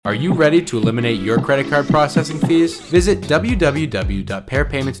Are you ready to eliminate your credit card processing fees? Visit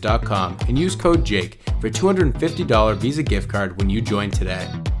www.pairpayments.com and use code JAKE for a $250 Visa gift card when you join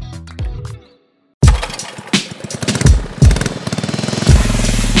today.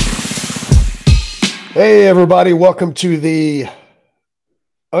 Hey everybody, welcome to the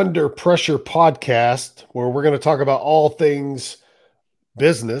Under Pressure podcast, where we're going to talk about all things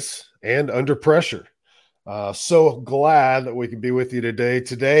business and under pressure. So glad that we can be with you today.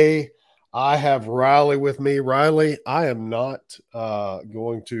 Today, I have Riley with me. Riley, I am not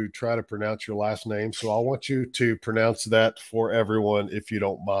going to try to pronounce your last name, so I want you to pronounce that for everyone if you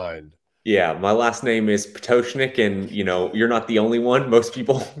don't mind. Yeah, my last name is Pototschnik, and you're not the only one. Most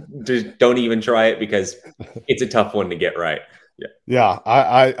people just don't even try it because it's a tough one to get right. Yeah,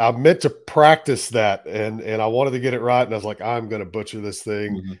 I meant to practice that and I wanted to get it right, and I was like, I'm going to butcher this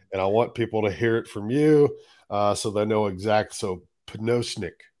thing, and I want people to hear it from you, so they know exact. So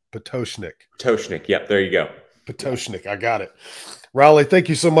Pototschnik. Yep, there you go. Pototschnik, I got it. Riley, thank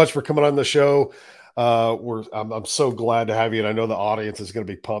you so much for coming on the show. I'm so glad to have you, and I know the audience is going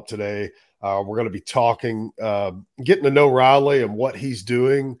to be pumped today. We're going to be talking, getting to know Riley and what he's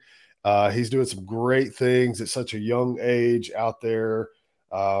doing. He's doing some great things at such a young age out there.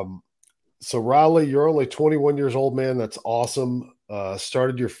 So Riley, you're only 21 years old, man. That's awesome.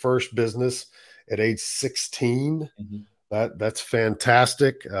 Started your first business at age 16. That's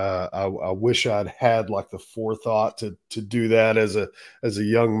fantastic. I wish I'd had like the forethought to do that as a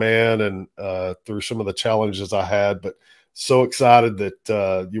young man, and through some of the challenges I had, but so excited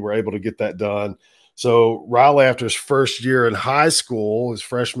that you were able to get that done. So Riley, after his first year in high school, his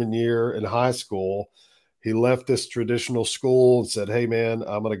freshman year in high school, he left this traditional school and said, hey man,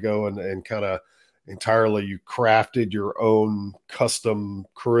 I'm going to go and kind of entirely, you crafted your own custom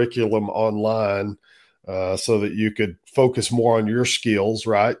curriculum online so that you could focus more on your skills,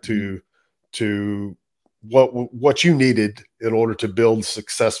 right? To what you needed in order to build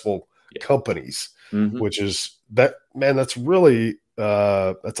successful companies, which is that, man, that's really,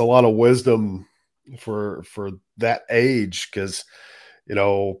 that's a lot of wisdom for that age. Cause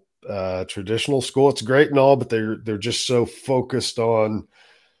traditional school, it's great and all, but they're just so focused on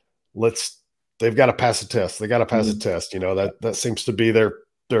they've got to pass a test. They got to pass a test. That seems to be their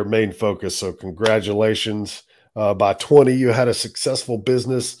main focus. So congratulations. By 20, you had a successful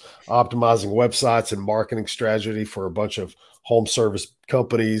business optimizing websites and marketing strategy for a bunch of home service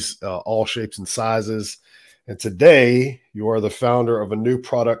companies, all shapes and sizes. And today you are the founder of a new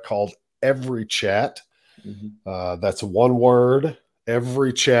product called Every Chat. That's one word,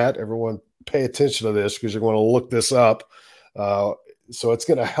 Every Chat. Everyone pay attention to this because you're going to look this up. So it's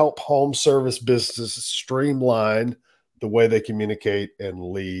going to help home service businesses streamline the way they communicate and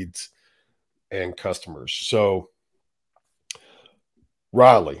leads and customers. So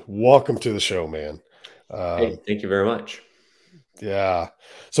Riley, welcome to the show, man. Hey, thank you very much. Yeah.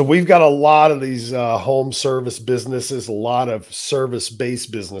 So we've got a lot of these home service businesses, a lot of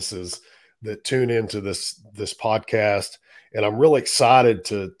service-based businesses that tune into this podcast. And I'm really excited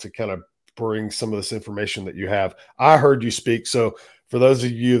to kind of bring some of this information that you have. I heard you speak. So for those of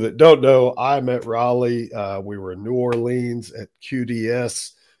you that don't know, I met Riley. We were in New Orleans at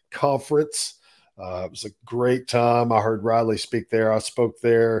QDS conference. It was a great time. I heard Riley speak there. I spoke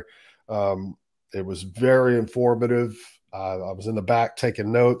there. It was very informative. I was in the back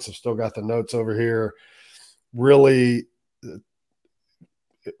taking notes. I've still got the notes over here. Really,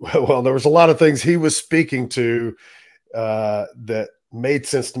 well, there was a lot of things he was speaking to that made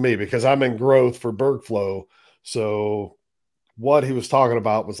sense to me because I'm in growth for BergFlow. So what he was talking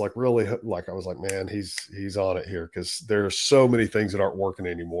about was like really, like, I was like, man, he's on it here because there's so many things that aren't working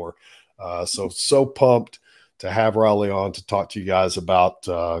anymore. So pumped to have Riley on to talk to you guys about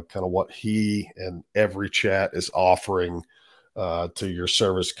kind of what he and Every Chat is offering to your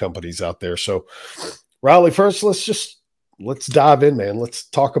service companies out there. So Riley, first, let's dive in, man. Let's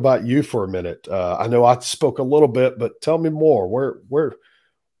talk about you for a minute. I know I spoke a little bit, but tell me more.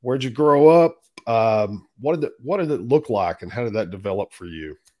 Where'd you grow up? What did it look like, and how did that develop for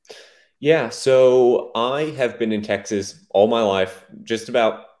you? Yeah, so I have been in Texas all my life, just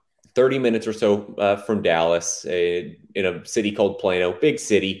about 30 minutes or so from Dallas, in a city called Plano, big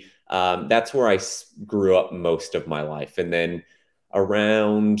city. That's where I grew up most of my life. And then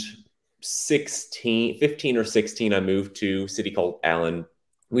around 15 or 16, I moved to a city called Allen.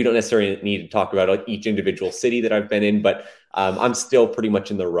 We don't necessarily need to talk about like each individual city that I've been in, but I'm still pretty much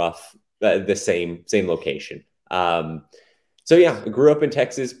in the rough, the same location. So yeah, I grew up in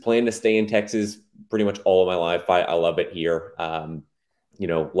Texas, plan to stay in Texas pretty much all of my life. I love it here.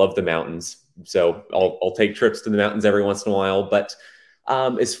 Love the mountains. So I'll take trips to the mountains every once in a while. But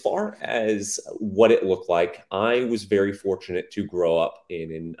As far as what it looked like, I was very fortunate to grow up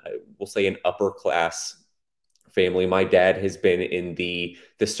in we'll say an upper class family. My dad has been in the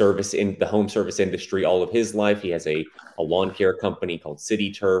home service industry all of his life. He has a lawn care company called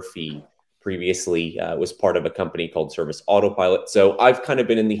City Turf. He previously was part of a company called Service Autopilot. So I've kind of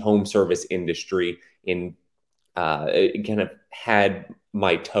been in the home service industry in kind of had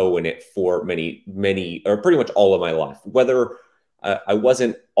my toe in it for many, or pretty much all of my life. Whether I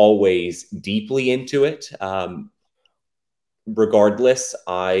wasn't always deeply into it, regardless,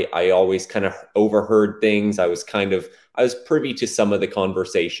 I always kind of overheard things. I was privy to some of the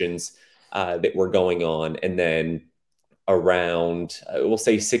conversations that were going on, and then around we'll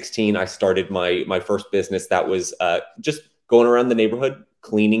say 16, I started my first business that was just going around the neighborhood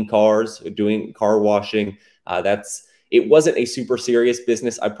cleaning cars, doing car washing. It wasn't a super serious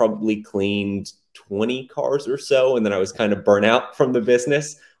business. I probably cleaned 20 cars or so, and then I was kind of burnt out from the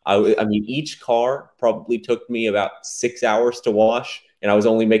business. I mean, each car probably took me about 6 hours to wash, and I was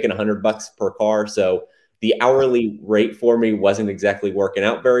only making $100 per car. So the hourly rate for me wasn't exactly working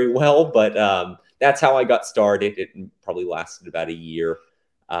out very well, but that's how I got started. It probably lasted about a year.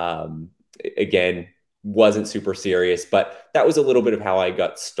 Again, wasn't super serious, but that was a little bit of how I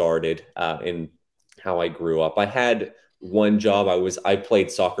got started and how I grew up. I had one job. I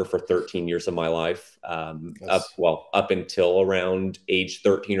played soccer for 13 years of my life. Up until around age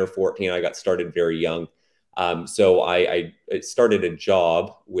 13 or 14, I got started very young. So I started a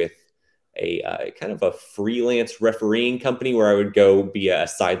job with a kind of a freelance refereeing company where I would go be a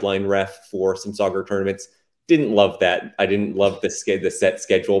sideline ref for some soccer tournaments. Didn't love that. I didn't love the set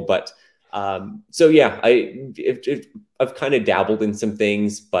schedule, but so yeah, I've kind of dabbled in some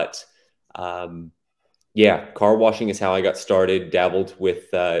things, but yeah, car washing is how I got started. Dabbled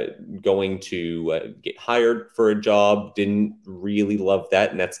with going to get hired for a job. Didn't really love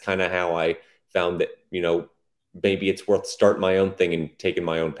that, and that's kind of how I found that maybe it's worth starting my own thing and taking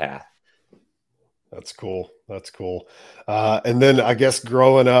my own path. That's cool. That's cool. And then I guess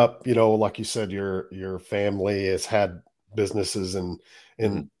growing up, like you said, your family has had businesses and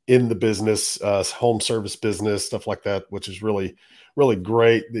in the business, home service business, stuff like that, which is really, really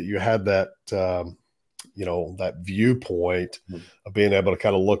great that you had that, that viewpoint of being able to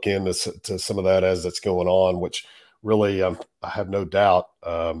kind of look into to some of that as it's going on, which really, I have no doubt,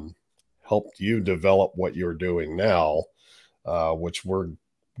 helped you develop what you're doing now, which we're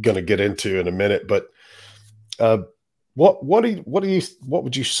going to get into in a minute. But what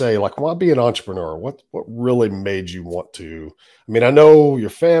would you say, like, why be an entrepreneur? What really made you want to? I mean, I know your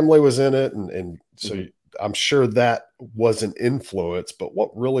family was in it, and so I'm sure that was an influence, but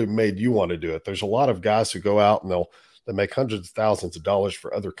what really made you want to do it? There's a lot of guys who go out and they make hundreds of thousands of dollars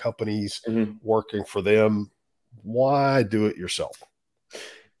for other companies working for them. Why do it yourself?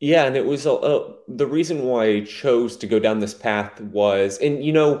 Yeah, and it was the reason why I chose to go down this path was, and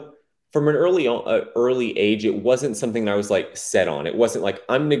from an early age, it wasn't something that I was like set on. It wasn't like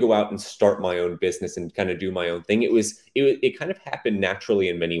I'm going to go out and start my own business and kind of do my own thing. It kind of happened naturally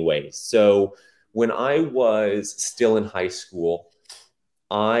in many ways. So when I was still in high school,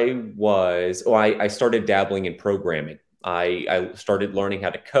 I started dabbling in programming. I started learning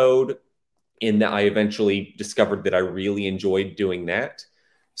how to code, and that I eventually discovered that I really enjoyed doing that.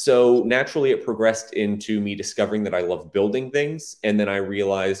 So naturally, it progressed into me discovering that I love building things. And then I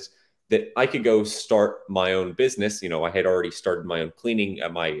realized that I could go start my own business. I had already started my own cleaning,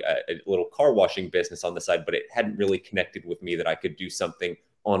 my little car washing business on the side, but it hadn't really connected with me that I could do something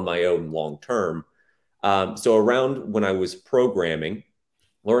on my own long term. So around when I was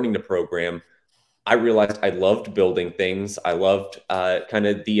learning to program, I realized I loved building things. I loved kind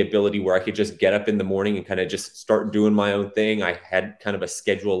of the ability where I could just get up in the morning and kind of just start doing my own thing. I had kind of a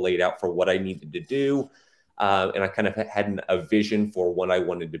schedule laid out for what I needed to do. And I kind of had a vision for what I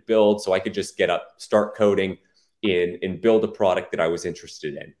wanted to build. So I could just get up, start coding and build a product that I was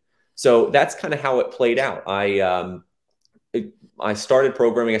interested in. So that's kind of how it played out. I started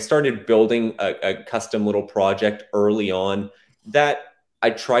programming. I started building a custom little project early on that I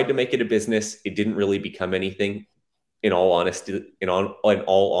tried to make it a business. It didn't really become anything. In all honesty,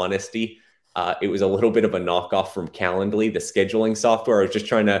 it was a little bit of a knockoff from Calendly, the scheduling software. I was just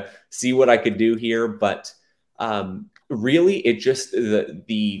trying to see what I could do here, but really, it just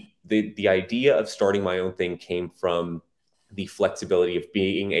the idea of starting my own thing came from the flexibility of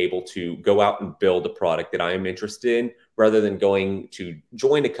being able to go out and build a product that I am interested in, rather than going to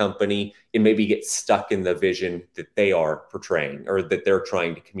join a company and maybe get stuck in the vision that they are portraying or that they're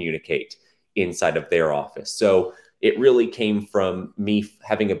trying to communicate inside of their office. So it really came from me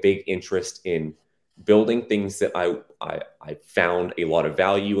having a big interest in building things that I found a lot of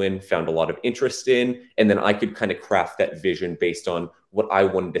value in, found a lot of interest in, and then I could kind of craft that vision based on what I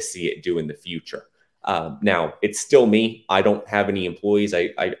wanted to see it do in the future. Now it's still me. I don't have any employees.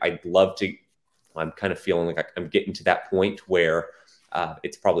 I'd love to. I'm kind of feeling like I'm getting to that point where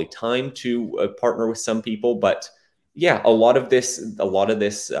it's probably time to partner with some people. But yeah, a lot of this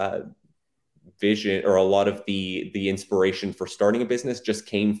vision, or a lot of the inspiration for starting a business just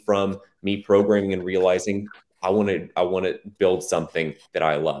came from me programming and realizing I want to build something that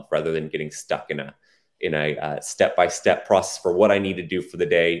I love, rather than getting stuck in a step-by-step process for what I need to do for the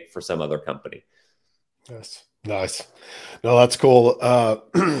day for some other company. Yes. Nice. No, that's cool.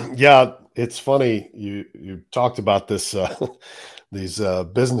 Yeah, it's funny. You talked about this, these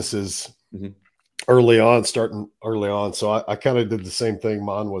businesses starting early on. So I kind of did the same thing.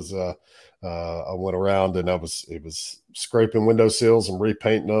 Mine was, I went around and it was scraping windowsills and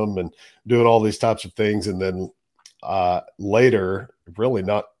repainting them and doing all these types of things. And then later, really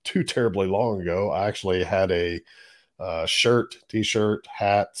not too terribly long ago, I actually had a shirt, t-shirt,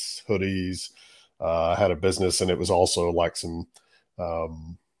 hats, hoodies. I had a business, and it was also like some,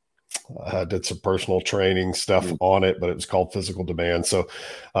 I did some personal training stuff on it, but it was called Physical Demand. So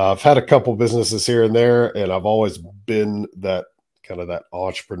I've had a couple businesses here and there, and I've always been that kind of that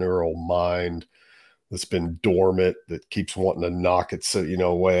entrepreneurial mind that's been dormant, that keeps wanting to knock its,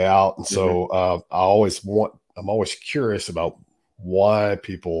 way out. And so I'm always curious about why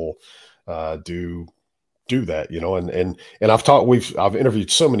people do that, and I've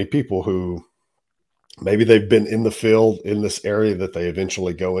interviewed so many people who maybe they've been in the field in this area that they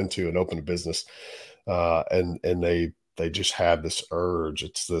eventually go into and open a business, and they just have this urge.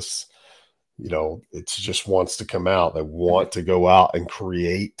 It's this, it just wants to come out. They want to go out and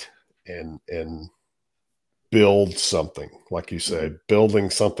create and build something, like you say, building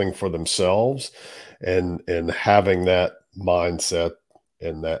something for themselves, and having that mindset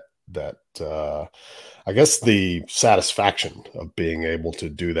and that I guess the satisfaction of being able to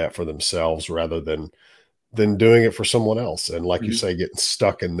do that for themselves rather than doing it for someone else. And like you say, getting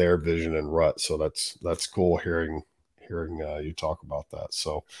stuck in their vision and rut. So that's cool hearing you talk about that.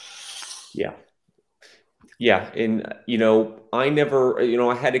 So yeah. And I never,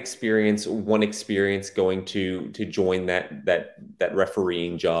 I had one experience going to join that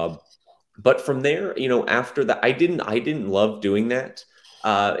refereeing job. But from there, after that, I didn't love doing that.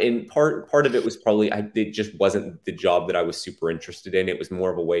 And part of it was probably it just wasn't the job that I was super interested in. It was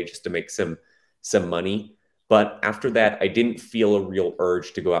more of a way just to make some money. But after that, I didn't feel a real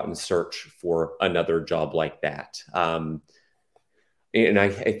urge to go out and search for another job like that. And I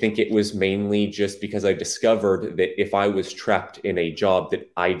think it was mainly just because I discovered that if I was trapped in a job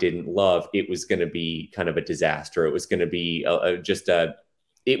that I didn't love, it was going to be kind of a disaster. It was going to be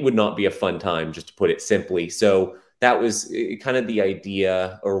it would not be a fun time, just to put it simply. So that was kind of the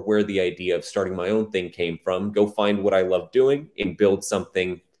idea, or where the idea of starting my own thing came from. Go find what I love doing and build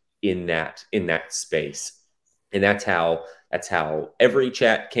something in that space. And that's how Every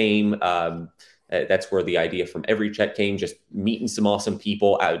Chat came. That's where the idea from Every Chat came, just meeting some awesome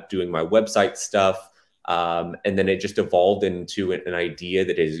people out doing my website stuff. And then it just evolved into an idea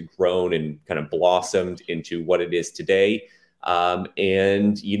that has grown and kind of blossomed into what it is today.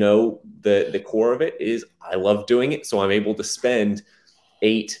 And the core of it is I love doing it. So I'm able to spend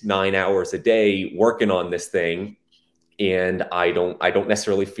 8-9 hours a day working on this thing. And I don't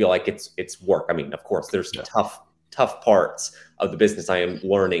necessarily feel like it's work. I mean, of course, there's tough parts of the business I am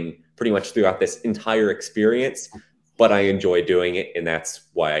learning pretty much throughout this entire experience, but I enjoy doing it. And that's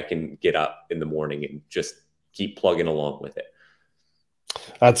why I can get up in the morning and just keep plugging along with it.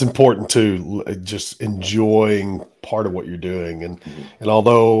 That's important too, just enjoying part of what you're doing. And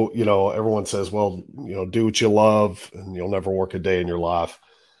although, everyone says, well, do what you love and you'll never work a day in your life.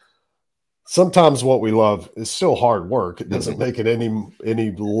 Sometimes what we love is still hard work. It doesn't make it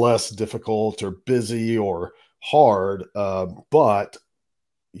any less difficult or busy or hard. But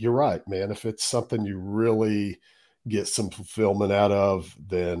you're right, man. If it's something you really get some fulfillment out of,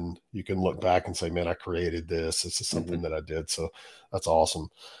 then you can look back and say, man, I created this. This is something that I did. So that's awesome.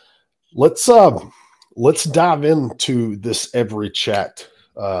 Let's dive into this Every Chat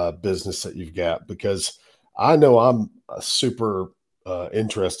business that you've got, because I know I'm super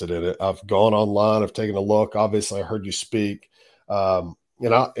interested in it. I've gone online, I've taken a look. Obviously I heard you speak.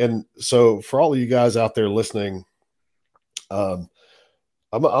 And so for all of you guys out there listening, I'm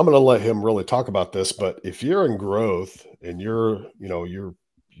going to let him really talk about this, but if you're in growth and you're going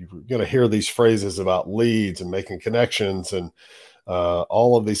to hear these phrases about leads and making connections and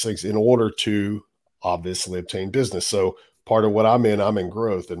all of these things in order to obviously obtain business. So part of what I'm in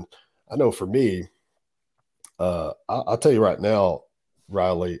growth. And I know for me, I'll tell you right now,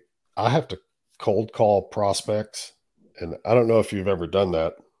 Riley, I have to cold call prospects, and I don't know if you've ever done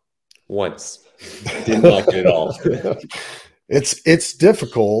that. Once. Didn't like it at all. It's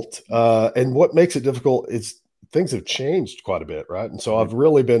difficult, and what makes it difficult is things have changed quite a bit, right? And so I've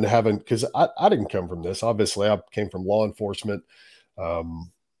really been having, because I didn't come from this. Obviously, I came from law enforcement,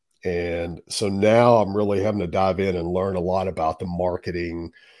 and so now I'm really having to dive in and learn a lot about the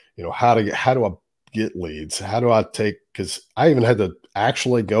marketing. How do I get leads? How do I take? Because I even had to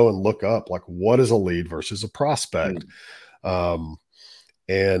actually go and look up like what is a lead versus a prospect,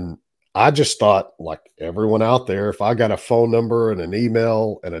 and I just thought, like everyone out there, if I got a phone number and an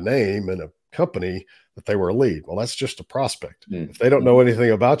email and a name and a company, that they were a lead. Well, that's just a prospect. If they don't know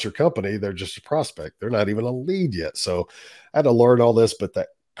anything about your company, they're just a prospect. They're not even a lead yet. So I had to learn all this, but that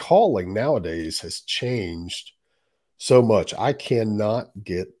calling nowadays has changed so much. I cannot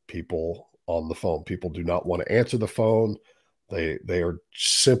get people on the phone. People do not want to answer the phone. They are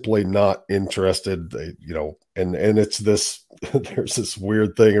simply not interested. And it's this, there's this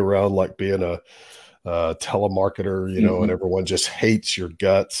weird thing around like being a telemarketer, and everyone just hates your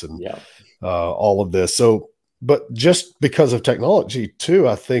guts and all of this. So, but just because of technology too,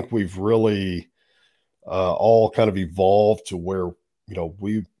 I think we've really all kind of evolved to where,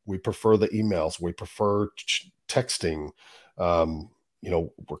 we prefer the emails, we prefer texting.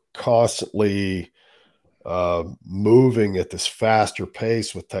 We're constantly moving at this faster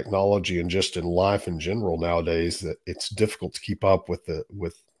pace with technology and just in life in general nowadays, that it's difficult to keep up with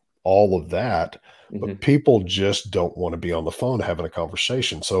all of that. But people just don't want to be on the phone having a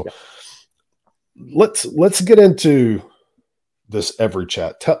conversation. So let's get into this Every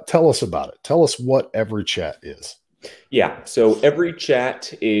Chat. Tell us about it. Tell us what Every Chat is. Yeah. So Every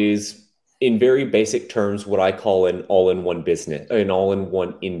Chat is, in very basic terms, what I call an all-in-one business, an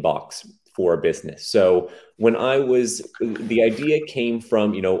all-in-one inbox for a business. So when the idea came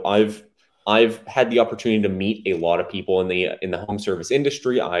from, I've had the opportunity to meet a lot of people in the home service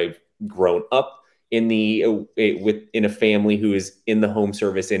industry. I've grown up in a family who is in the home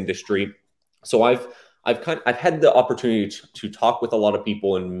service industry. So I've had the opportunity to talk with a lot of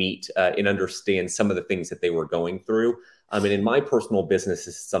people and meet and understand some of the things that they were going through. And in my personal business,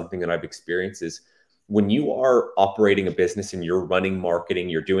 this is something that I've experienced is when you are operating a business and you're running marketing,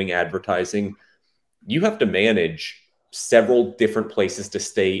 you're doing advertising, you have to manage several different places to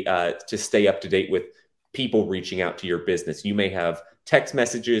stay up to date with people reaching out to your business. You may have text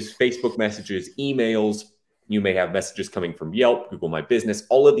messages, Facebook messages, emails. You may have messages coming from Yelp, Google My Business,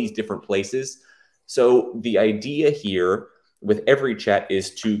 all of these different places. So the idea here with Every Chat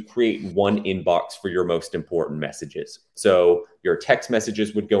is to create one inbox for your most important messages. So your text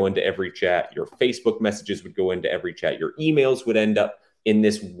messages would go into Every Chat, your Facebook messages would go into Every Chat, your emails would end up in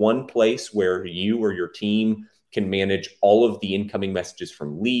this one place where you or your team can manage all of the incoming messages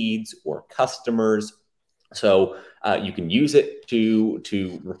from leads or customers. So you can use it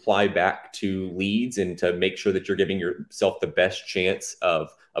to reply back to leads and to make sure that you're giving yourself the best chance of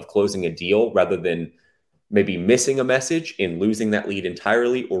closing a deal, rather than maybe missing a message and losing that lead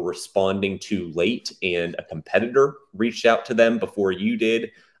entirely, or responding too late and a competitor reached out to them before you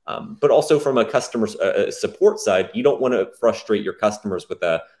did. But also from a customer support side, you don't want to frustrate your customers with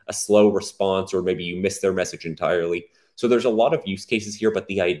a slow response, or maybe you miss their message entirely. So there's a lot of use cases here, but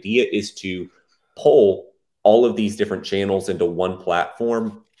the idea is to pull all of these different channels into one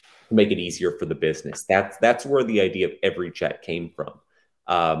platform to make it easier for the business. That's where the idea of Every Chat came from.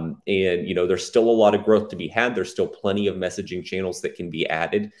 And, there's still a lot of growth to be had. There's still plenty of messaging channels that can be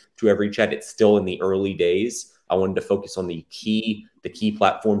added to Every Chat. It's still in the early days. I wanted to focus on the key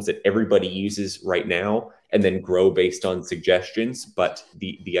platforms that everybody uses right now, and then grow based on suggestions. But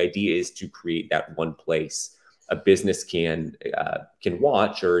the idea is to create that one place a business can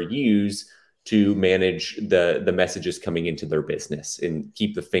watch or use to manage the messages coming into their business and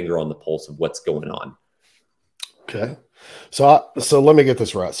keep the finger on the pulse of what's going on. Okay. So let me get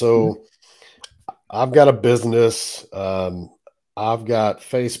this right. So I've got a business. I've got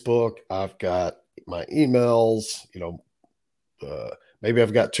Facebook. I've got my emails, maybe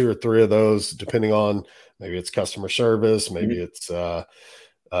I've got 2 or 3 of those, depending on, maybe it's customer service, maybe it's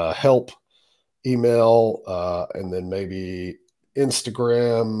help email, and then maybe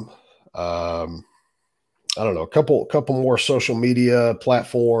Instagram. I don't know, a couple more social media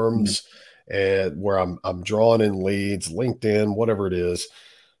platforms, and where I'm drawing in leads, LinkedIn, whatever it is.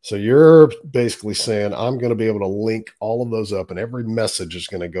 So you're basically saying I'm going to be able to link all of those up, and every message is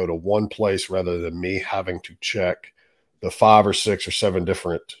going to go to one place rather than me having to check the 5 or 6 or 7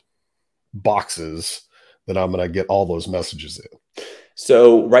 different boxes that I'm going to get all those messages in.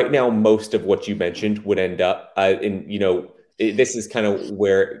 So right now, most of what you mentioned would end up this is kind of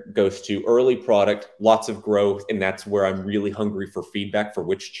where it goes to early product, lots of growth, and that's where I'm really hungry for feedback for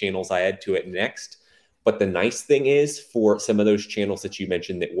which channels I add to it next. But the nice thing is for some of those channels that you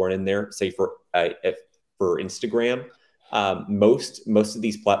mentioned that weren't in there, say for Instagram, most of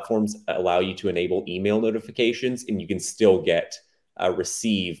these platforms allow you to enable email notifications, and you can still get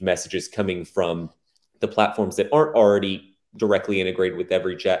receive messages coming from the platforms that aren't already directly integrated with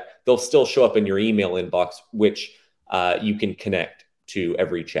every chat. They'll still show up in your email inbox, which you can connect to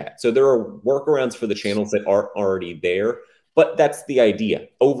every chat. So there are workarounds for the channels that aren't already there, but that's the idea.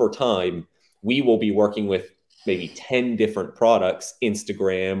 Over time, we will be working with maybe 10 different products,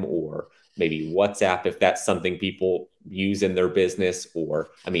 Instagram or maybe WhatsApp, if that's something people use in their business. Or,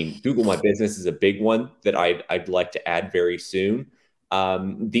 I mean, Google My Business is a big one that I'd like to add very soon.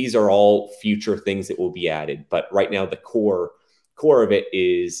 These are all future things that will be added, but right now the core of it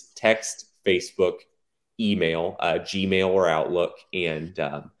is text, Facebook, email, Gmail or Outlook, and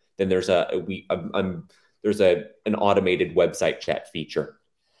then there's an automated website chat feature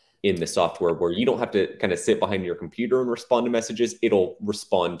in the software where you don't have to kind of sit behind your computer and respond to messages. It'll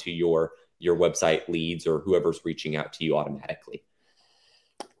respond to your website leads or whoever's reaching out to you automatically.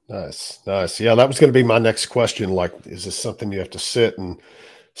 Nice. Yeah, that was going to be my next question. Like, is this something you have to sit and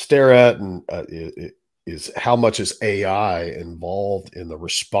stare at? And is how much is AI involved in the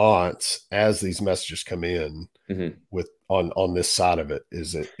response as these messages come in with on this side of it?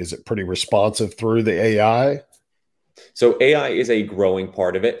 Is it pretty responsive through the AI? So AI is a growing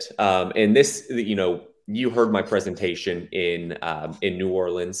part of it. And this, you heard my presentation in New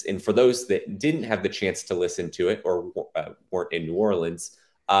Orleans. And for those that didn't have the chance to listen to it or weren't in New Orleans,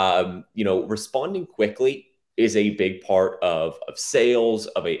 responding quickly is a big part of sales,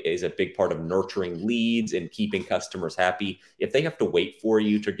 is a big part of nurturing leads and keeping customers happy. If they have to wait for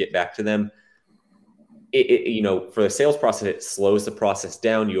you to get back to them, for the sales process, it slows the process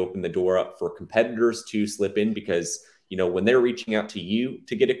down. You open the door up for competitors to slip in because, when they're reaching out to you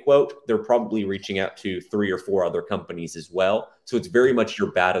to get a quote, they're probably reaching out to 3 or 4 other companies as well. So it's very much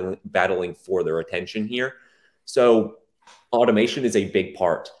you're battling for their attention here. So automation is a big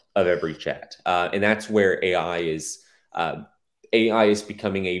part of every chat. And that's where AI is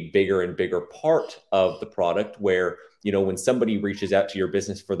becoming a bigger and bigger part of the product where, when somebody reaches out to your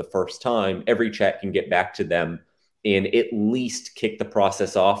business for the first time, every chat can get back to them and at least kick the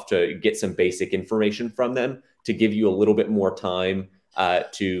process off to get some basic information from them to give you a little bit more time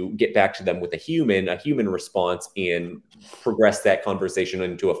to get back to them with a human response and progress that conversation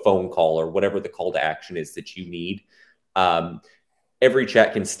into a phone call or whatever the call to action is that you need. Every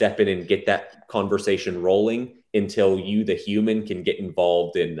chat can step in and get that conversation rolling until you, the human, can get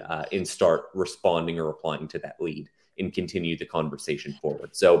involved and start responding or replying to that lead and continue the conversation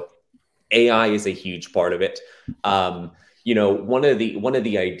forward. So AI is a huge part of it. One of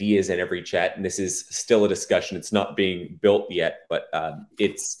the ideas in every chat, and this is still a discussion, it's not being built yet, but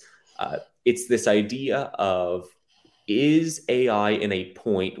it's this idea of, is AI in a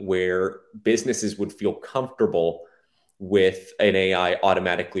point where businesses would feel comfortable with an AI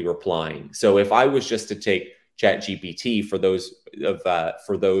automatically replying? So if I was just to take ChatGPT, for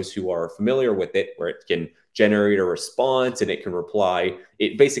those who are familiar with it, where it can generate a response and it can reply,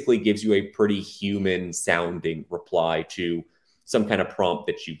 it basically gives you a pretty human sounding reply to some kind of prompt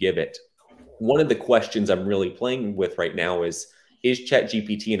that you give it. One of the questions I'm really playing with right now is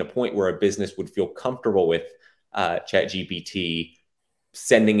ChatGPT in a point where a business would feel comfortable with ChatGPT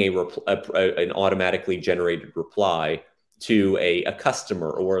sending an automatically generated reply to a customer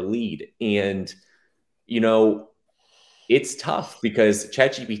or a lead? And it's tough because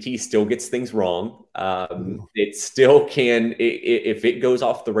ChatGPT still gets things wrong. It still can, if it goes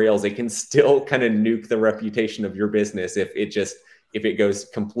off the rails, it can still kind of nuke the reputation of your business if it goes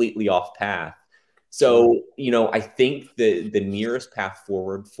completely off path. So, I think the nearest path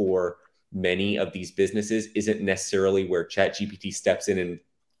forward for many of these businesses isn't necessarily where ChatGPT steps in and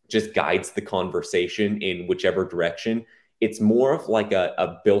just guides the conversation in whichever direction. It's more of like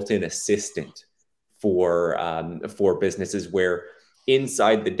a built-in assistant for businesses where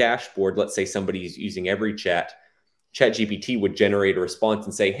inside the dashboard, let's say somebody's using every ChatGPT would generate a response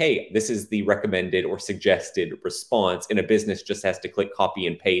and say, hey, this is the recommended or suggested response. And a business just has to click copy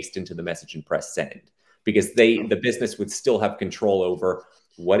and paste into the message and press send, because the business would still have control over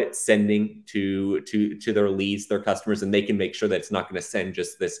what it's sending to their leads, their customers, and they can make sure that it's not going to send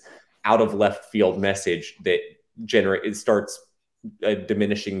just this out of left field message that starts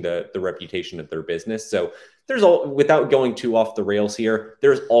diminishing the reputation of their business. So there's without going too off the rails here,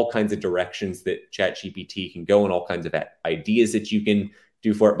 there's all kinds of directions that ChatGPT can go and all kinds of ideas that you can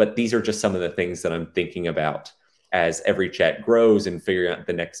do for it. But these are just some of the things that I'm thinking about as every chat grows and figuring out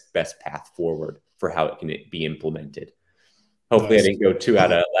the next best path forward for how it can be implemented. Hopefully nice. I didn't go too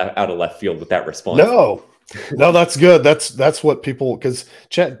out of left field with that response. No, that's good. That's what people, because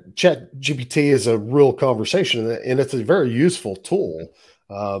Chat GPT is a real conversation, and it's a very useful tool.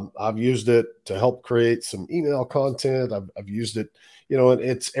 I've used it to help create some email content. I've used it,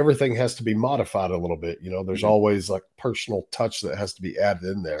 and everything has to be modified a little bit. There's always like personal touch that has to be added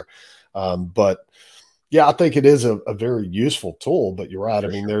in there. But yeah, I think it is a very useful tool. But you're right. I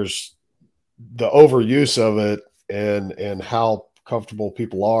mean, there's the overuse of it and how comfortable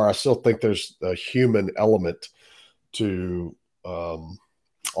people are. I still think there's a human element to all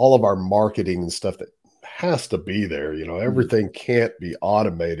of our marketing and stuff that has to be there. Everything can't be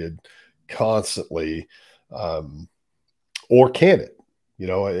automated constantly, or can it?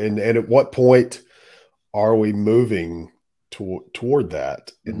 And at what point are we moving toward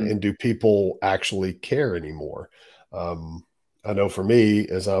that? And do people actually care anymore? I know for me,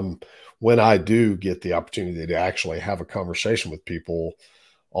 when I do get the opportunity to actually have a conversation with people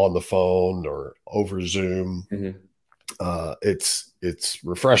on the phone or over Zoom, it's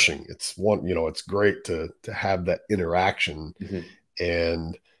refreshing. It's it's great to have that interaction.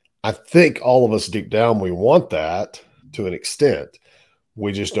 And I think all of us deep down, we want that to an extent.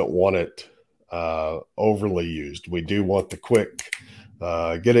 We just don't want it overly used. We do want the quick,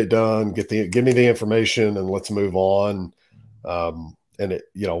 get it done, give me the information and let's move on. And it,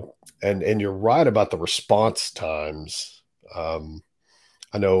 and you're right about the response times. I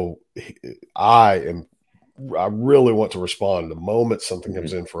know I really want to respond the moment something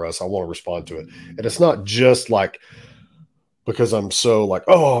comes in for us. I want to respond to it. And it's not just like, because I'm so like,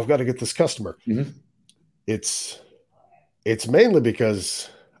 oh, I've got to get this customer. It's mainly because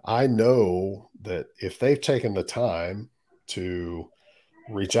I know that if they've taken the time to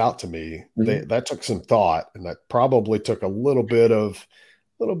reach out to me, that took some thought, and that probably took a little bit of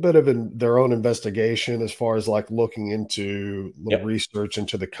their own investigation, as far as like looking into research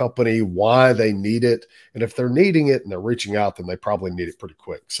into the company, why they need it. And if they're needing it and they're reaching out, then they probably need it pretty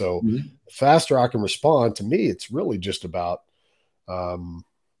quick. So the faster I can respond, to me, it's really just about,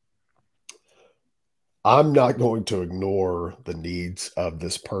 I'm not going to ignore the needs of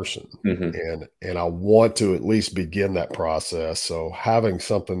this person. And I want to at least begin that process. So having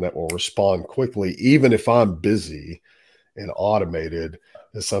something that will respond quickly, even if I'm busy and automated,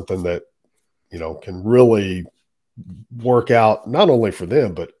 is something that, can really work out not only for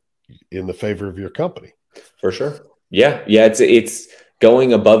them, but in the favor of your company. For sure. Yeah. It's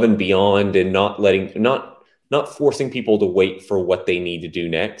going above and beyond and not forcing people to wait for what they need to do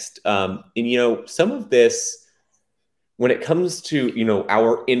next. And, some of this, when it comes to,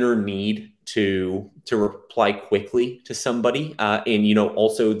 our inner need to reply quickly to somebody, and,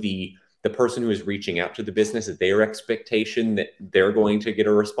 also the person who is reaching out to the business, their expectation that they're going to get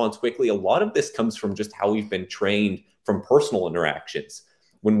a response quickly. A lot of this comes from just how we've been trained from personal interactions.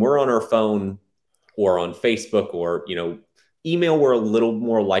 When we're on our phone or on Facebook or, email, we're a little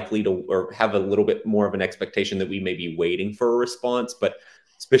more likely to, or have a little bit more of an expectation that we may be waiting for a response. But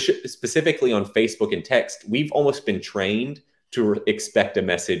specifically on Facebook and text, we've almost been trained to expect a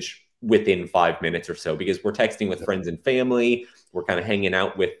message within 5 minutes or so, because we're texting with friends and family. We're kind of hanging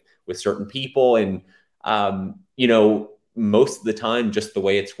out with certain people. And, most of the time, just the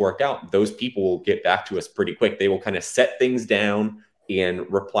way it's worked out, those people will get back to us pretty quick. They will kind of set things down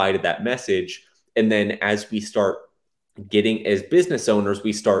and reply to that message. And then as we start as business owners,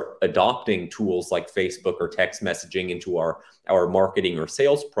 we start adopting tools like Facebook or text messaging into our marketing or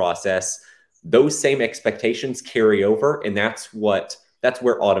sales process. Those same expectations carry over. And that's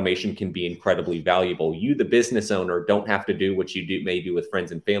where automation can be incredibly valuable. You, the business owner, don't have to do what you may do with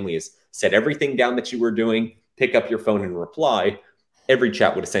friends and family, is set everything down that you were doing, pick up your phone and reply. Every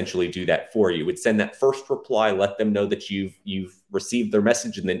chat would essentially do that for you. It would send that first reply, let them know that you've received their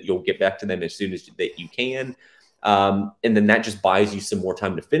message, and then you'll get back to them as soon as that you can. And then that just buys you some more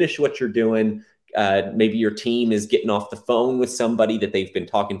time to finish what you're doing. Maybe your team is getting off the phone with somebody that they've been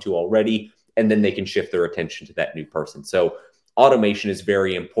talking to already, and then they can shift their attention to that new person. So automation is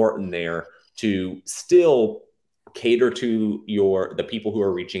very important there to still cater to the people who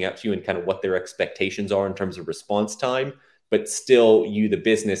are reaching out to you and kind of what their expectations are in terms of response time. But still, you, the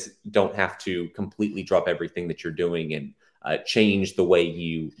business, don't have to completely drop everything that you're doing and change the way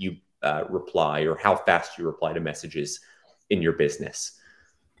you reply or how fast you reply to messages in your business.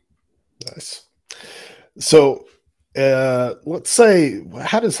 Nice. So let's say,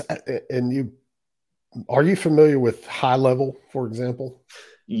 are you familiar with High Level, for example?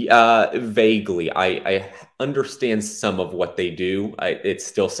 Vaguely. I understand some of what they do. It's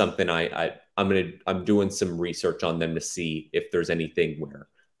still something I'm doing some research on them to see if there's anything where,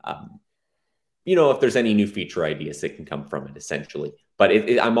 um, if there's any new feature ideas that can come from it, essentially. But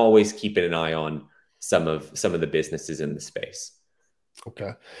I'm always keeping an eye on some of the businesses in the space.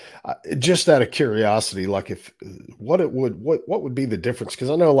 Okay. Just out of curiosity, like if what would be the difference? Because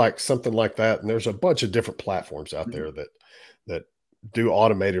I know like something like that, and there's a bunch of different platforms out Mhm. there that do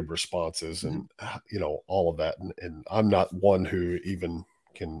automated responses Mhm. and all of that. And I'm not one who even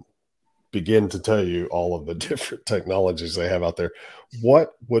can begin to tell you all of the different technologies they have out there.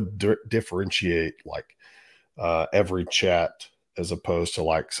 What would differentiate like every chat as opposed to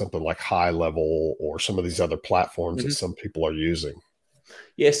like something like High Level or some of these other platforms that Mhm. some people are using?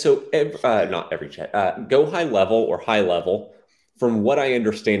 Yeah, so not every chat. Go High Level or High Level, from what I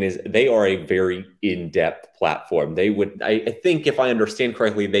understand, is they are a very in-depth platform. I think, if I understand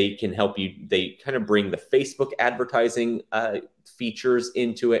correctly, they can help you. They kind of bring the Facebook advertising features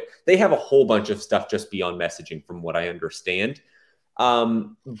into it. They have a whole bunch of stuff just beyond messaging, from what I understand.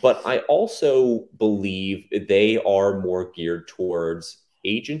 But I also believe they are more geared towards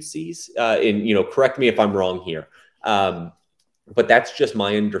agencies. And correct me if I'm wrong here. But that's just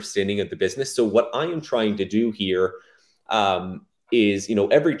my understanding of the business. So what I am trying to do here is,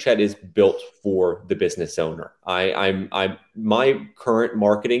 every chat is built for the business owner. My current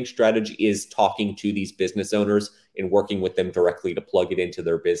marketing strategy is talking to these business owners and working with them directly to plug it into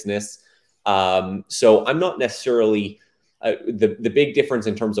their business. So I'm not necessarily the big difference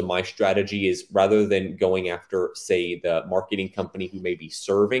in terms of my strategy is, rather than going after, say, the marketing company who may be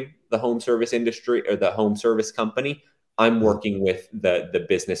serving the home service industry or the home service company, I'm Mhm. working with the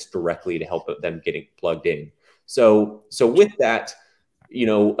business directly to help them getting plugged in. So Gotcha. with that,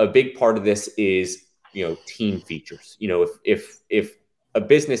 a big part of this is, team features. If a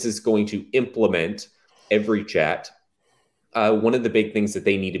business is going to implement every chat, one of the big things that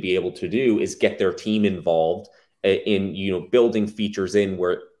they need to be able to do is get their team involved in building features in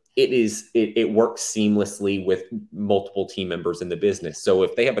where it works seamlessly with multiple team members in the business. So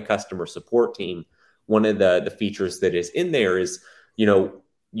if they have a customer support team, one of the features that is in there is, you know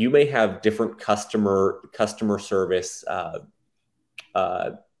you may have different customer service, uh,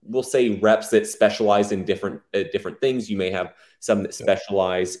 we'll say, reps that specialize in different things. You may have some that Yep.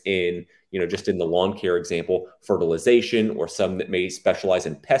 specialize in, just in the lawn care example, fertilization, or some that may specialize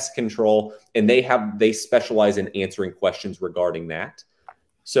in pest control, and they specialize in answering questions regarding that.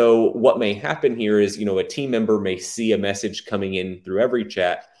 So what may happen here is, a team member may see a message coming in through every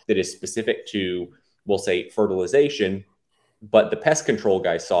chat that is specific to, we'll say, fertilization, but the pest control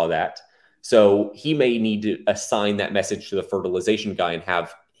guy saw that. So he may need to assign that message to the fertilization guy and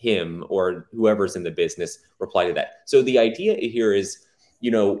have him or whoever's in the business reply to that. So the idea here is,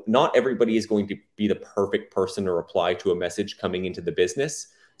 not everybody is going to be the perfect person to reply to a message coming into the business.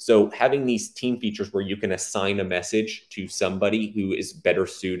 So having these team features where you can assign a message to somebody who is better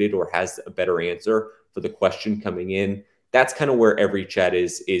suited or has a better answer for the question coming in, that's kind of where every chat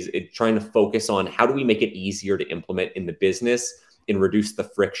is trying to focus on, how do we make it easier to implement in the business and reduce the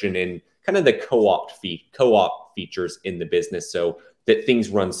friction in kind of the co-op features in the business, so that things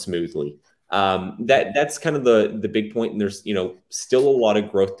run smoothly. That's kind of the big point, and there's still a lot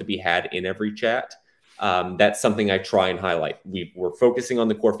of growth to be had in every chat. That's something I try and highlight. We're focusing on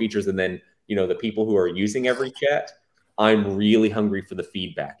the core features, and then the people who are using every chat, I'm really hungry for the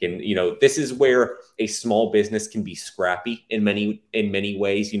feedback. And this is where a small business can be scrappy in many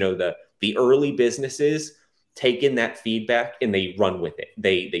ways. The early businesses take in that feedback and they run with it.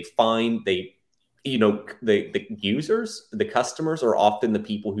 The users, the customers, are often the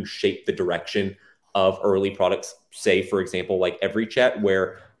people who shape the direction of early products. Say, for example, like every chat,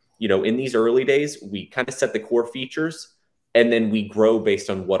 where in these early days we kind of set the core features, and then we grow based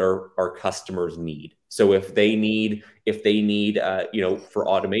on what our customers need. So if they need for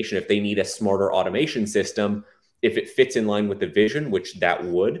automation, if they need a smarter automation system, if it fits in line with the vision, which that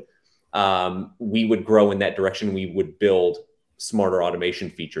would, we would grow in that direction. We would build smarter automation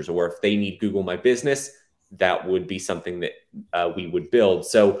features. Or if they need Google My Business, that would be something that we would build.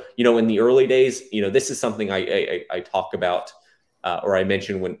 So in the early days, this is something I talk about, or I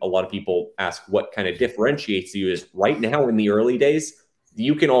mention when a lot of people ask what kind of differentiates you. Is right now, in the early days,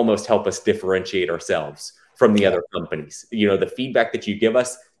 you can almost help us differentiate ourselves from the Yeah. other companies. The feedback that you give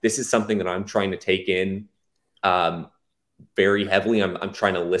us, this is something that I'm trying to take in um, very heavily. I'm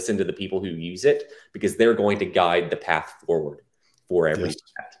trying to listen to the people who use it, because they're going to guide the path forward for every Yes.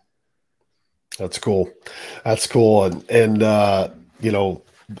 chat. That's cool. That's cool. And you know,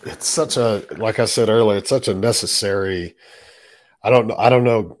 it's such a, like I said earlier, it's such a necessary, I don't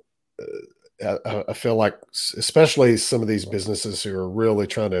know. I feel like, especially some of these businesses who are really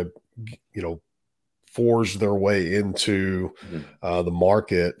trying to, you know, forge their way into the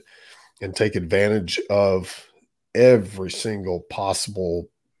market and take advantage of every single possible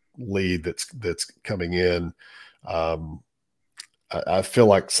lead that's coming in. Um, I feel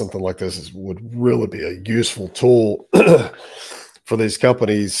like something like this would really be a useful tool for these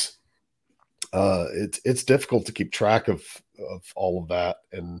companies. It's difficult to keep track of all of that,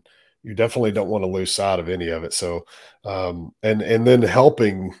 and you definitely don't want to lose sight of any of it. So, and then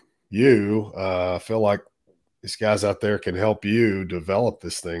helping you, I feel like these guys out there can help you develop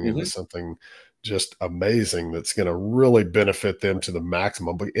this thing into something just amazing that's going to really benefit them to the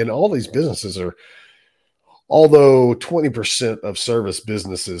maximum. But and all these businesses are, although 20% of service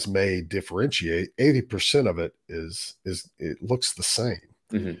businesses may differentiate, 80% of it it looks the same.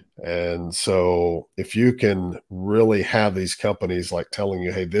 And so if you can really have these companies like telling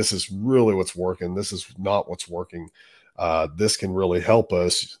you, hey, this is really what's working, this is not what's working, this can really help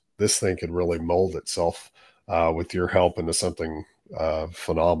us, this thing could really mold itself with your help into something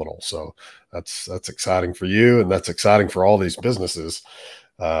phenomenal. So that's exciting for you, and that's exciting for all these businesses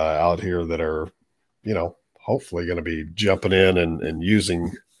out here that are, you know, hopefully going to be jumping in and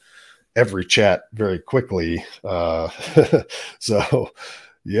using every chat very quickly. So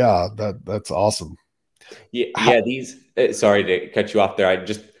yeah, that's awesome. Yeah. These, sorry to cut you off there. I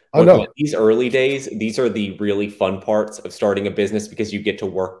just Oh want to, no. these early days, these are the really fun parts of starting a business because you get to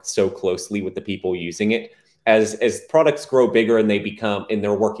work so closely with the people using it. As products grow bigger and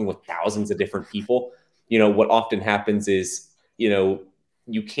they're working with thousands of different people, you know, what often happens is, you know,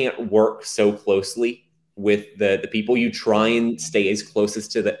 you can't work so closely with the people. You try and stay as close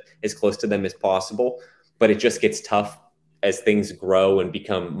to them as possible, but it just gets tough as things grow and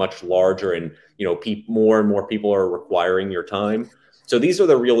become much larger, and you know, more and more people are requiring your time. So these are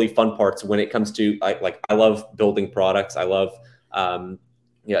the really fun parts when it comes to, I love building products. I love,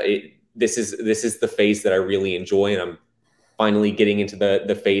 this is the phase that I really enjoy, and I'm finally getting into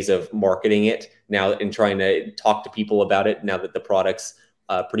the phase of marketing it now and trying to talk to people about it now that the product's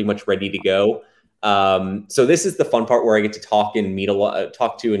pretty much ready to go. So this is the fun part where I get to talk to and meet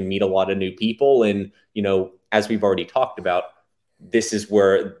a lot of new people. And, you know, as we've already talked about, this is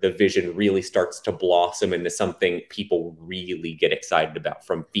where the vision really starts to blossom into something people really get excited about,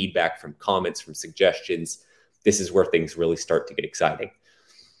 from feedback, from comments, from suggestions. This is where things really start to get exciting.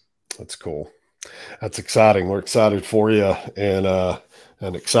 That's cool. That's exciting. We're excited for you, and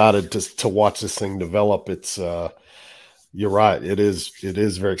excited to watch this thing develop. It's you're right. It is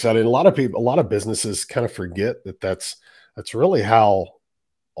very exciting. A lot of people, a lot of businesses kind of forget that that's really how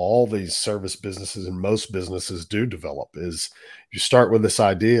all these service businesses and most businesses do develop. Is you start with this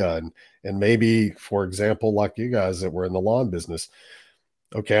idea, and maybe, for example, like you guys that were in the lawn business,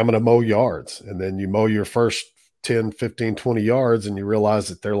 okay, I'm going to mow yards. And then you mow your first 10, 15, 20 yards, and you realize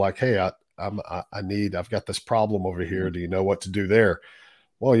that they're like, hey, I've got this problem over here. Do you know what to do there?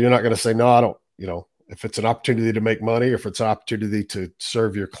 Well, you're not going to say, no, I don't. You know, if it's an opportunity to make money, or if it's an opportunity to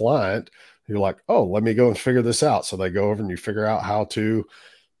serve your client, you're like, oh, let me go and figure this out. So they go over and you figure out how to,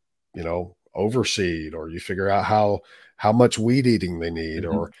 you know, overseed, or you figure out how much weed eating they need,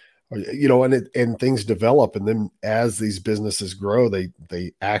 or you know, and things develop. And then as these businesses grow,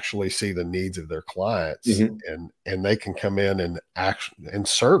 they actually see the needs of their clients, and they can come in and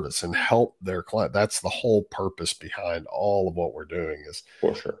service and help their client. That's the whole purpose behind all of what we're doing, is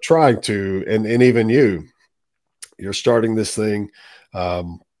For sure. trying to, and even you're starting this thing,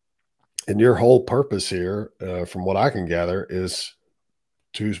 and your whole purpose here, from what I can gather, is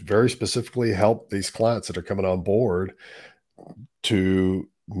to very specifically help these clients that are coming on board to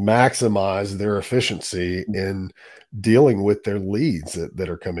maximize their efficiency in dealing with their leads that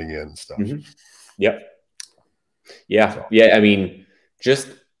are coming in and stuff. Yep. Yeah. So. Yeah. I mean,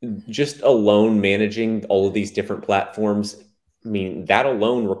 just alone managing all of these different platforms, I mean, that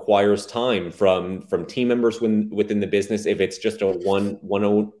alone requires time from team members within the business. If it's just a one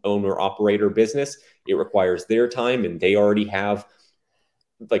owner operator business, it requires their time, and they already have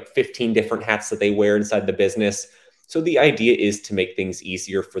like 15 different hats that they wear inside the business. So the idea is to make things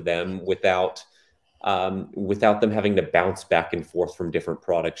easier for them without them having to bounce back and forth from different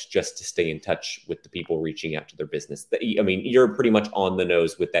products just to stay in touch with the people reaching out to their business. I mean, you're pretty much on the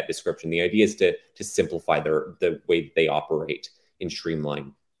nose with that description. The idea is to simplify the way that they operate and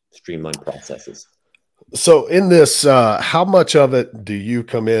streamline processes. So in this, how much of it do you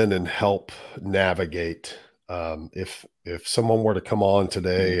come in and help navigate? If someone were to come on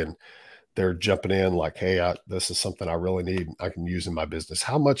today and they're jumping in like, hey, this is something I really need, I can use in my business.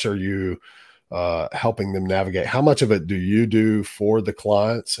 How much are you helping them navigate? How much of it do you do for the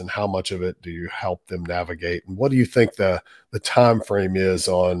clients, and how much of it do you help them navigate? And what do you think the time frame is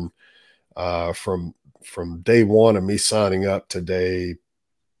on from day one of me signing up to day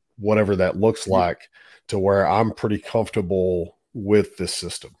whatever that looks like, to where I'm pretty comfortable with this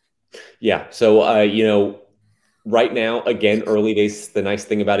system? Yeah. So, right now, again, early days, the nice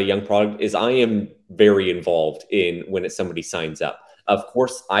thing about a young product is I am very involved in when somebody signs up. Of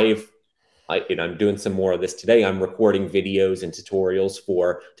course, and I'm doing some more of this today. I'm recording videos and tutorials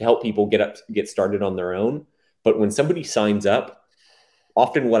to help people get started on their own. But when somebody signs up,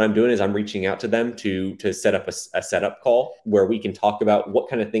 often what I'm doing is I'm reaching out to them to set up a setup call where we can talk about what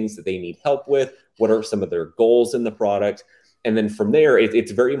kind of things that they need help with, what are some of their goals in the product. And then from there,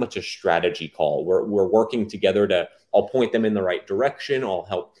 it's very much a strategy call. We're working together I'll point them in the right direction. I'll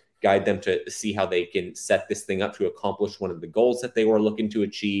help guide them to see how they can set this thing up to accomplish one of the goals that they were looking to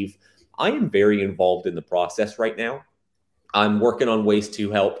achieve. I am very involved in the process right now. I'm working on ways to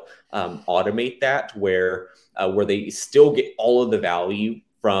help automate that, where they still get all of the value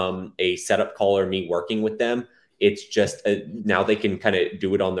from a setup call or me working with them. It's just now they can kind of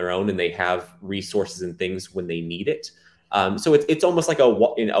do it on their own, and they have resources and things when they need it. So it's almost like a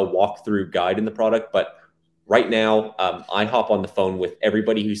walkthrough guide in the product. But right now, I hop on the phone with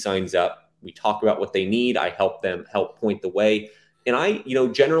everybody who signs up. We talk about what they need. I help point the way.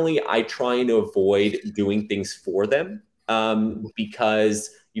 And generally I try and avoid doing things for them, because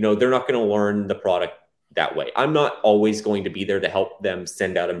they're not going to learn the product that way. I'm not always going to be there to help them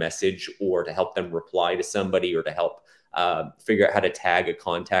send out a message, or to help them reply to somebody, or to help figure out how to tag a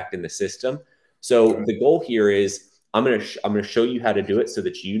contact in the system. So the goal here is I'm going to show you how to do it so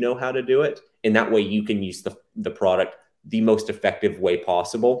that you know how to do it, and that way you can use the product the most effective way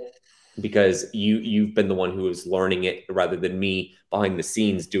possible, because you've been the one who is learning it rather than me behind the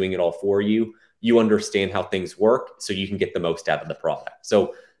scenes doing it all for you. You understand how things work, so you can get the most out of the product.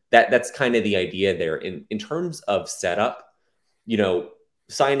 So that's kind of the idea there. In terms of setup,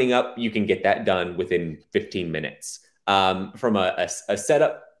 signing up, you can get that done within 15 minutes. From a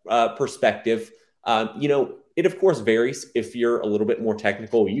setup perspective, it of course varies. If you're a little bit more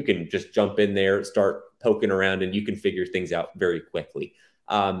technical, you can just jump in there, start poking around, and you can figure things out very quickly.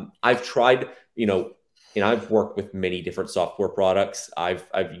 I've tried, and I've worked with many different software products. I've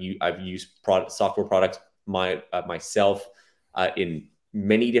used software products myself in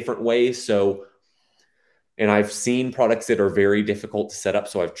many different ways. So, and I've seen products that are very difficult to set up.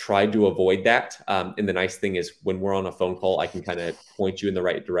 So I've tried to avoid that. And the nice thing is when we're on a phone call, I can kind of point you in the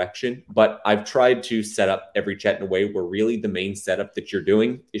right direction. But I've tried to set up every chat in a way where really the main setup that you're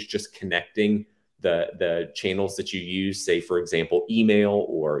doing is just connecting the channels that you use, say, for example, email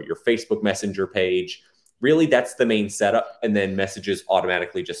or your Facebook Messenger page. Really, that's the main setup. And then messages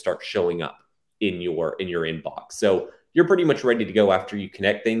automatically just start showing up in your inbox. So you're pretty much ready to go after you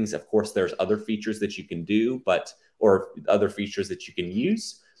connect things. Of course, there's other features that you can do, or other features that you can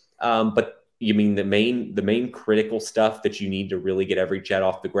use. But you mean the main critical stuff that you need to really get every chat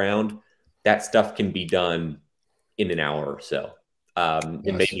off the ground, that stuff can be done in an hour or so, and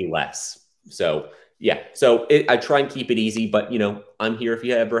maybe less. So yeah, so I try and keep it easy, but I'm here if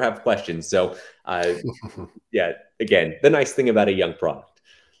you ever have questions. So yeah, again, the nice thing about a young product.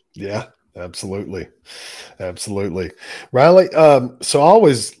 Yeah, absolutely. Absolutely. Riley, so I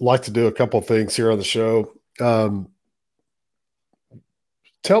always like to do a couple of things here on the show.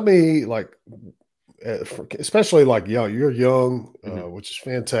 Tell me, like, especially like, you're young, which is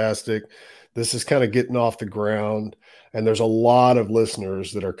fantastic. This is kind of getting off the ground, and there's a lot of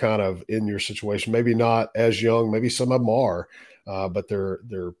listeners that are kind of in your situation. Maybe not as young, maybe some of them are, but they're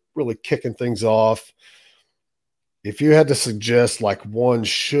really kicking things off. If you had to suggest like one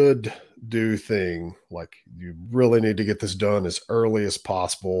should do thing, like you really need to get this done as early as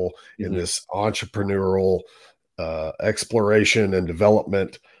possible in this entrepreneurial exploration and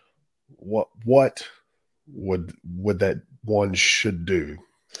development, what would that one should do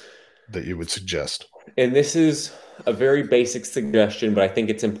that you would suggest? And this is a very basic suggestion, but I think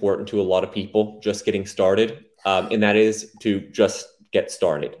it's important to a lot of people just getting started. And that is to just get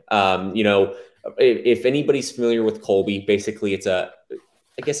started. If anybody's familiar with Colby, basically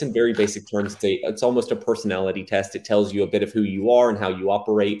I guess in very basic terms, it's almost a personality test. It tells you a bit of who you are and how you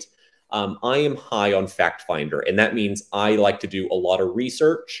operate. I am high on fact finder, and that means I like to do a lot of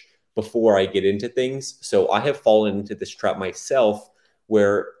research before I get into things. So I have fallen into this trap myself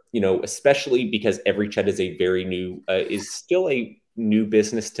where, especially because every chat is still a new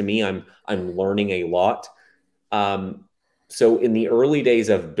business to me. I'm learning a lot. So in the early days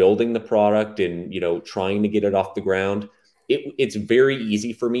of building the product and, trying to get it off the ground, it's very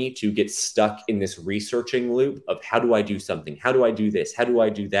easy for me to get stuck in this researching loop of how do I do something? How do I do this? How do I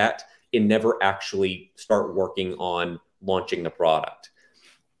do that? And never actually start working on launching the product.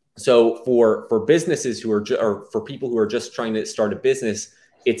 So for businesses who are or for people who are just trying to start a business,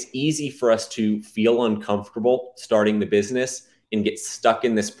 it's easy for us to feel uncomfortable starting the business and get stuck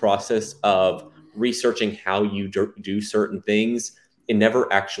in this process of researching how you do certain things and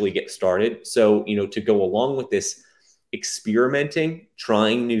never actually get started. So, to go along with this, experimenting,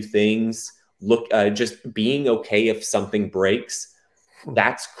 trying new things, just being okay if something breaks,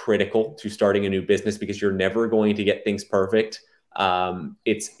 that's critical to starting a new business because you're never going to get things perfect.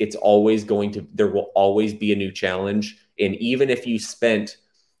 It's always there will always be a new challenge. And even if you spent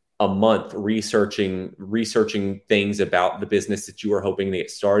a month researching things about the business that you are hoping to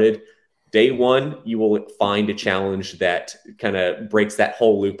get started, day one, you will find a challenge that kind of breaks that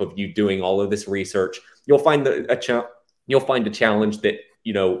whole loop of you doing all of this research. You'll find a challenge that,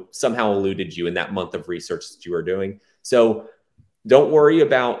 somehow eluded you in that month of research that you are doing. So don't worry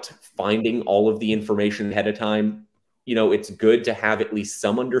about finding all of the information ahead of time. It's good to have at least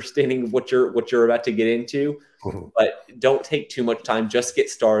some understanding of what you're about to get into, but don't take too much time. Just get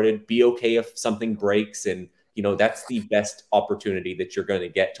started. Be okay if something breaks. And, that's the best opportunity that you're going to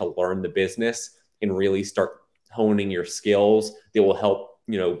get to learn the business and really start honing your skills that will help,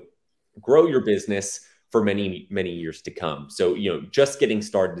 grow your business for many, many years to come. So, just getting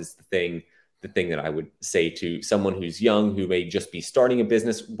started is the thing that I would say to someone who's young, who may just be starting a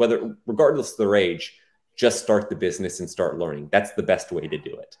business, regardless of their age, just start the business and start learning. That's the best way to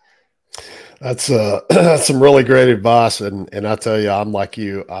do it. That's that's some really great advice. And I tell you, I'm like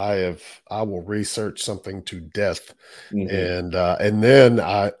you, I will research something to death. And then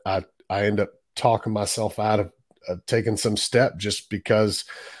I end up talking myself out of taking some step just because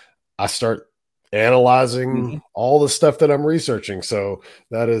I start analyzing all the stuff that I'm researching. So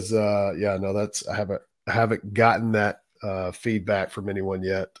that is, I haven't gotten that feedback from anyone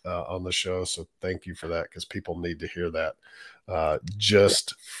yet on the show. So thank you for that, because people need to hear that.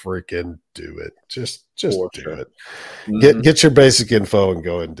 Just freaking do it. Just do it. Get your basic info and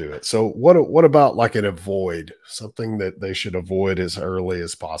go and do it. So what about like something that they should avoid as early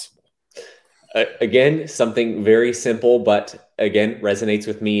as possible? Again, something very simple, but again, resonates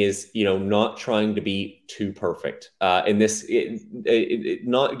with me is, not trying to be too perfect. And this,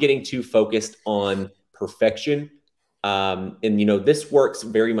 not getting too focused on perfection. And, this works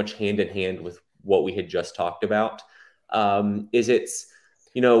very much hand in hand with what we had just talked about.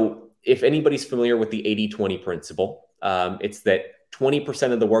 If anybody's familiar with the 80-20 principle, it's that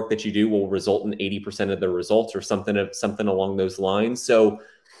 20% of the work that you do will result in 80% of the results, or something along those lines. So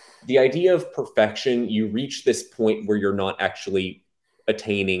the idea of perfection, you reach this point where you're not actually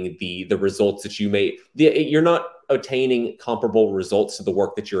attaining the results that you're not attaining comparable results to the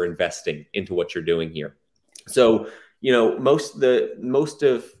work that you're investing into what you're doing here. So, most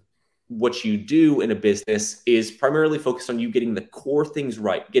of what you do in a business is primarily focused on you getting the core things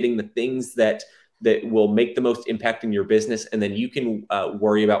right, getting the things that will make the most impact in your business. And then you can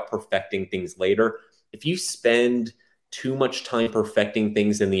worry about perfecting things later. If you spend too much time perfecting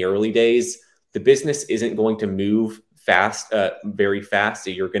things in the early days, the business isn't going to move very fast. So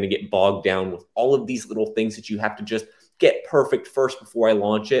you're going to get bogged down with all of these little things that you have to just get perfect first before I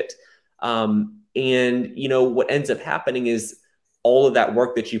launch it. And what ends up happening is all of that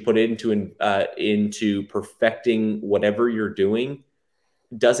work that you put into perfecting whatever you're doing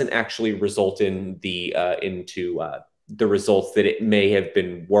doesn't actually result in the results that it may have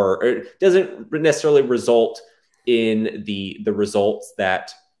been or it doesn't necessarily result in the results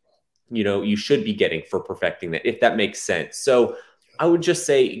that you should be getting for perfecting that, if that makes sense. So I would just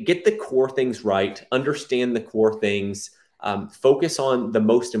say, get the core things right, understand the core things, focus on the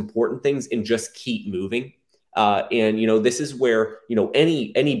most important things, and just keep moving. And this is where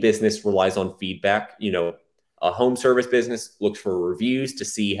any business relies on feedback. A home service business looks for reviews to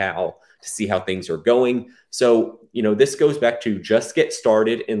see how things are going. So this goes back to just get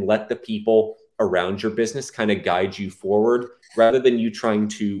started and let the people around your business kind of guide you forward, rather than you trying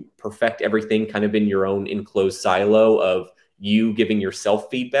to perfect everything kind of in your own enclosed silo of you giving yourself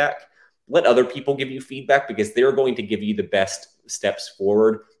feedback. Let other people give you feedback, because they're going to give you the best steps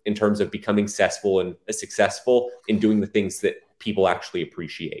forward in terms of becoming successful in doing the things that people actually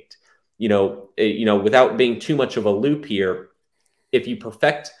appreciate. Without being too much of a loop here, if you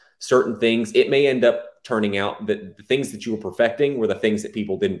perfect certain things, it may end up turning out that the things that you were perfecting were the things that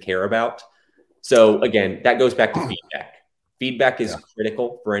people didn't care about. So again, that goes back to feedback. Feedback is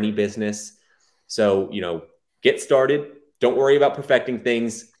critical for any business. So, get started, Don't worry about perfecting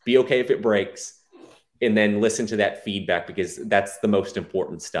things. Be okay if it breaks. And then listen to that feedback, because that's the most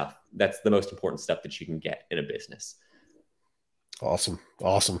important stuff. That's the most important stuff that you can get in a business. Awesome.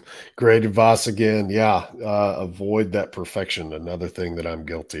 Awesome. Great advice again. Yeah. Avoid that perfection. Another thing that I'm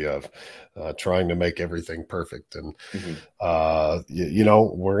guilty of, trying to make everything perfect. And, you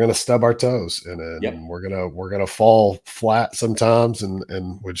know, we're going to stub our toes, and Yep. we're going to fall flat sometimes.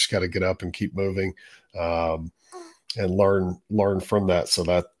 And we just got to get up and keep moving, and learn from that. So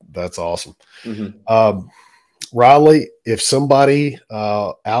that's awesome. Riley, if somebody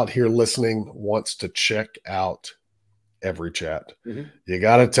out here listening wants to check out Every Chat, you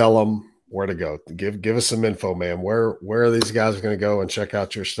got to tell them where to go. Give us some info, man. Where are these guys going to go and check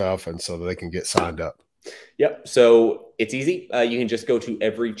out your stuff, and so that they can get signed up? Yep. So it's easy. You can just go to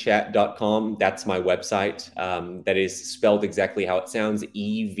everychat.com. That's my website. That is spelled exactly how it sounds,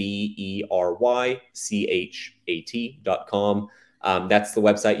 everychat.com. That's the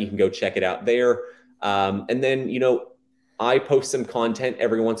website. You can go check it out there. And then, you know, I post some content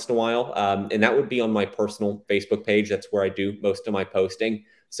every once in a while, and that would be on my personal Facebook page. That's where I do most of my posting.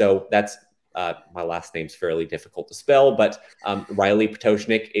 So that's my last name's fairly difficult to spell, but Riley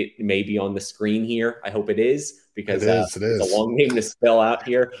Pototschnik. It may be on the screen here. I hope it is, because it's a long name to spell out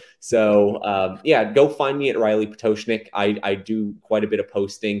here. So yeah, go find me at Riley Pototschnik. I do quite a bit of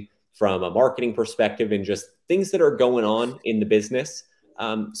posting from a marketing perspective and just things that are going on in the business.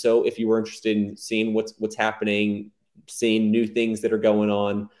 So if you were interested in seeing what's happening, seeing new things that are going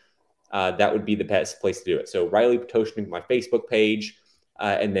on, that would be the best place to do it. So Riley Pototschnik, my Facebook page,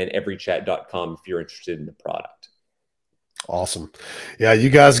 and then everychat.com if you're interested in the product. Awesome. Yeah, you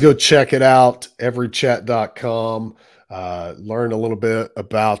guys go check it out, everychat.com. Learn a little bit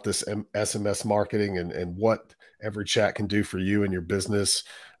about this SMS marketing and what Every Chat can do for you and your business,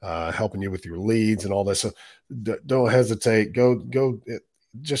 helping you with your leads and all this. So don't hesitate. Go,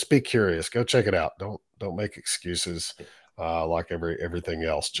 just be curious. Go check it out. Don't make excuses like everything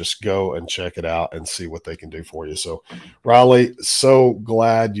else. Just go and check it out and see what they can do for you. So, Riley, so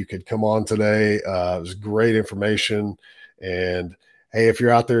glad you could come on today. It was great information. And hey, if you're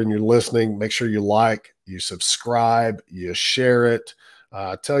out there and you're listening, make sure you like, you subscribe, you share it.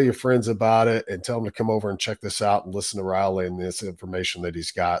 Tell your friends about it, and tell them to come over and check this out and listen to Riley and this information that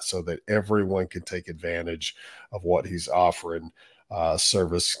he's got, so that everyone can take advantage of what he's offering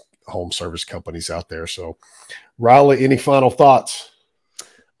home service companies out there. So, Riley, any final thoughts?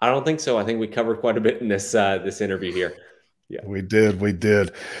 I don't think so. I think we covered quite a bit in this interview here. Yeah, we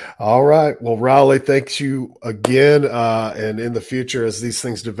did. All right. Well, Riley, thanks you again. And in the future, as these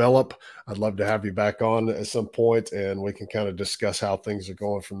things develop, I'd love to have you back on at some point, and we can kind of discuss how things are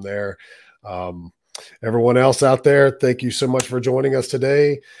going from there. Everyone else out there, thank you so much for joining us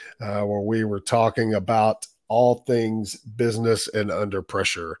today, where we were talking about all things business and under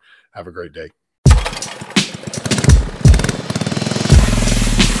pressure. Have a great day.